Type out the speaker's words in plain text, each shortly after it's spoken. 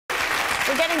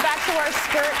We're getting back to our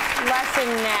skirt lesson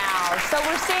now. So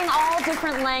we're seeing all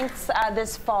different lengths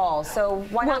this fall. So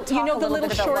why not talk you know, a the little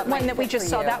bit about short what one that we just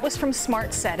saw, that was from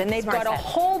Smart Set, and they've got a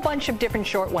whole bunch of different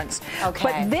short ones. Okay.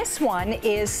 But this one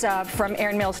is from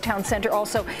Erin Mills Town Centre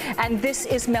also, and this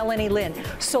is Melanie Lynn.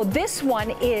 So this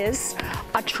one is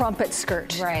a trumpet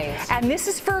skirt. Right. And this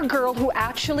is for a girl who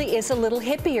actually is a little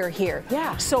hippier here.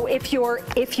 Yeah. So if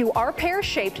you are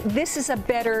pear-shaped, this is a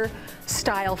better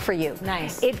style for you.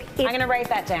 Nice. I'm going to write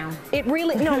that down. It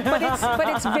really, no, but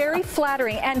it's very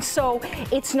flattering. And so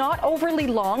it's not overly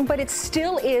long, but it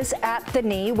still is at the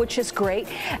knee, which is great.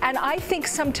 And I think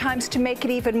sometimes to make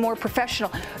it even more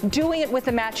professional, doing it with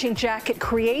a matching jacket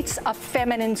creates a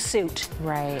feminine suit.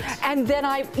 Right. And then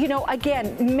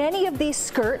again, many of these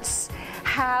skirts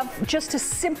have just a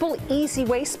simple, easy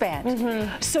waistband.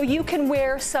 So you can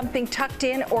wear something tucked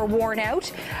in or worn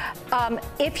out.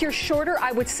 If you're shorter,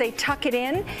 I would say tuck it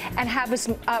in and have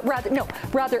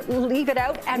rather leave it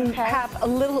out and have a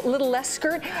little less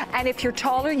skirt. And if you're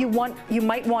taller, you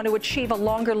might want to achieve a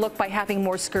longer look by having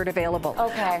more skirt available.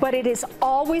 Okay. But it is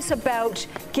always about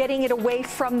getting it away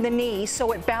from the knee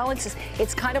so it balances.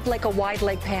 It's kind of like a wide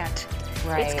leg pant.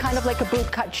 Right. It's kind of like a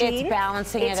boot cut jean. It's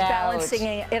balancing it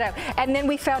out. And then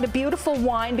we found a beautiful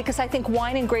wine, because I think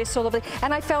wine and gray is so lovely.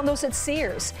 And I found those at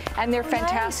Sears, and they're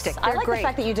fantastic. Nice. They're I like great. the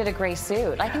fact that you did a gray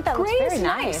suit. I think that Gray looks very is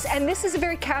nice. And this is a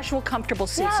very casual, comfortable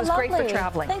suit, so it's lovely. great for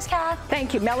traveling. Thanks, Kath.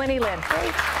 Thank you, Melanie Lynn.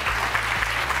 Great.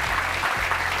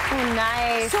 Oh,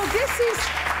 nice.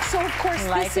 So of course,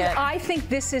 I think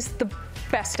this is the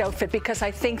best outfit, because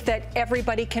I think that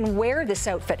everybody can wear this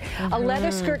outfit. A leather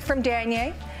skirt from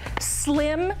Danier,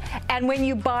 slim, and when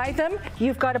you buy them,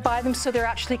 you've got to buy them so they're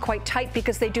actually quite tight,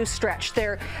 because they do stretch.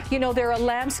 They're a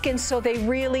lambskin, so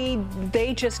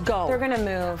they just go. They're gonna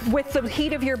move. With the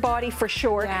heat of your body, for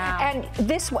sure. Yeah. And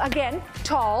this, again,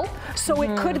 tall, so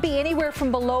it could be anywhere from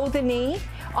below the knee.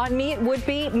 On me, it would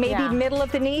be maybe middle of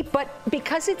the knee, but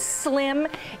because it's slim,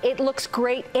 it looks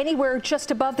great anywhere just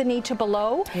above the knee to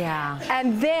below. Yeah.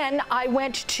 And then I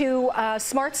went to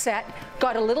Smart Set,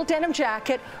 got a little denim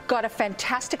jacket, got a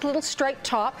fantastic little striped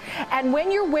top, and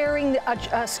when you're wearing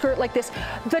a skirt like this,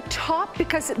 the top,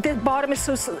 because the bottom is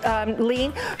so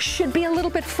lean, should be a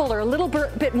little bit fuller, a little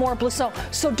bit more blouson.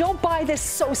 So don't buy this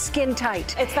so skin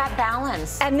tight. It's that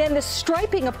balance. And then the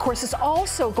striping, of course, is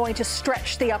also going to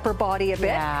stretch the upper body a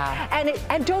bit. Yeah.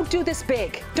 And don't do this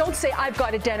big. Don't say, I've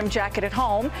got a denim jacket at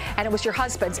home and it was your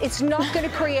husband's. It's not going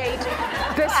to create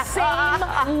the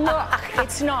same look.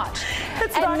 It's not.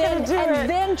 It's not going to do it. And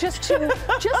then just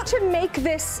to make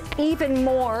this even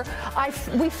more,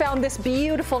 we found this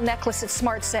beautiful necklace at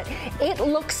Smart Set. It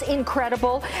looks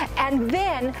incredible. And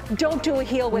then don't do a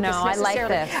heel with this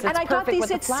necessarily. I like this. It's and I got these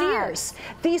at the Sears.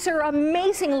 These are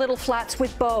amazing little flats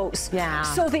with bows. Yeah.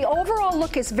 So the overall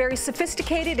look is very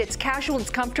sophisticated. It's casual.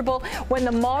 It's comfortable. When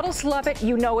the models love it,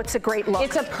 you know it's a great look.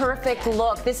 It's a perfect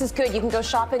look. This is good. You can go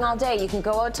shopping all day. You can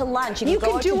go out to lunch. You can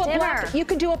go out to dinner. You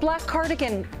can do a black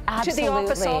cardigan to the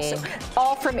office also.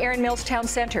 All from Erin Mills Town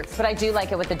Centre. But I do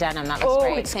like it with the denim. That looks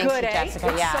great. It's Thank good, you, eh?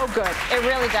 Jessica. It's so good. It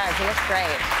really does. It looks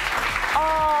great.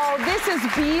 Oh, this is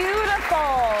beautiful.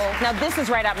 Now, this is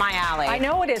right up my alley. I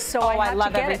know it is, so I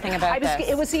love everything about this.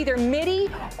 It was either midi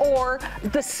or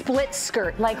the split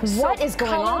skirt. Like, what is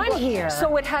going on here?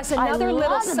 So it has another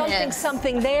little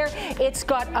something there. It's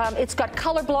got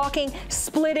color blocking,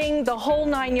 splitting, the whole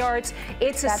 9 yards.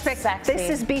 It's sexy. This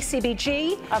is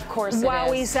BCBG. Of course it is.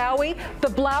 Wowie zowie. The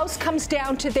blouse comes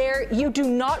down to there. You do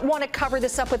not want to cover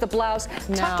this up with a blouse.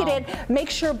 No. Tuck it in. Make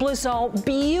sure blouson.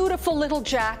 Beautiful little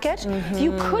jacket.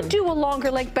 You could do a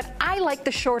longer length, but I like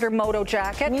the shorter moto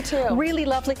jacket. Me too. Really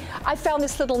lovely. I found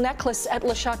this little necklace at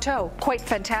Le Chateau. Quite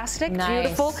fantastic. Nice.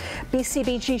 Beautiful.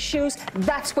 BCBG shoes.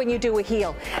 That's when you do a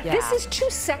heel. Yeah. This is too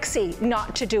sexy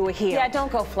not to do a heel. Yeah,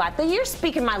 don't go flat. You're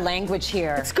speaking my language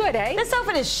here. It's good, eh? This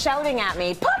outfit is shouting at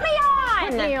me. Put me on!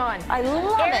 Put me on. I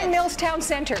love it. Erin Mills Town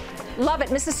Centre. Love it.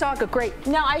 Mississauga. Great.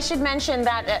 Now, I should mention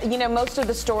that, most of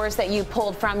the stores that you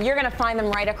pulled from, you're going to find them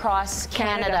right across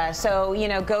Canada. So,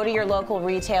 go to your local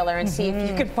retailer and see if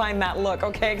you can find that look,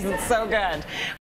 okay? Because it's so good.